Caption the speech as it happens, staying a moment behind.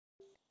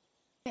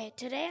Okay,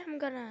 today I'm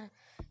gonna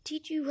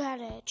teach you how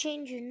to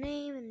change your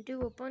name and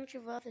do a bunch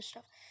of other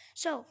stuff.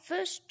 So,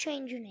 first,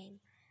 change your name.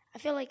 I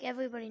feel like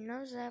everybody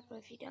knows that, but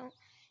if you don't,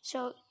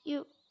 so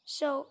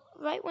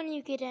right when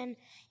you get in,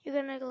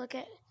 you're not gonna look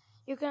at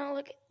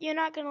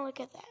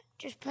that.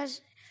 Just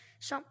press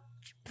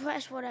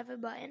whatever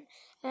button,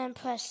 and then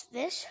press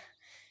this,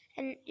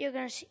 and you're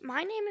gonna see,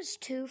 my name is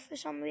 2 for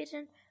some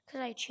reason,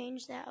 because I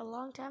changed that a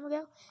long time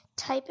ago.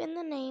 Type in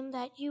the name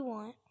that you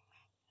want,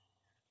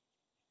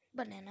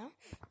 banana,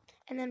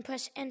 and then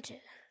press enter,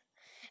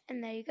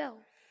 and there you go.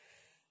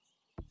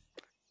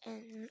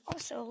 And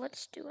also,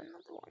 let's do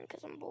another one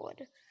because I'm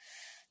bored.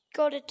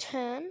 Go to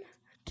turn,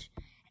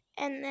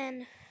 and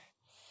then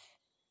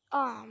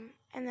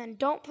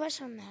don't press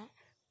on that.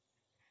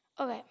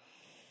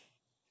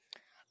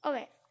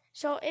 Okay,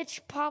 so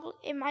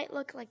it might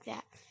look like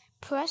that.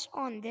 Press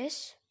on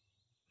this,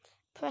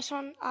 press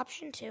on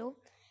option 2,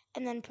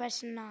 and then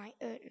press 9,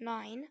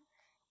 and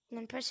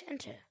then press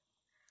enter.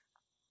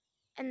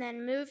 And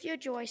then move your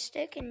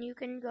joystick, and you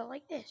can go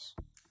like this.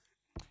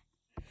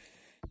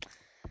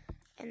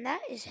 And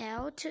that is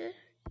how to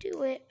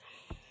do it.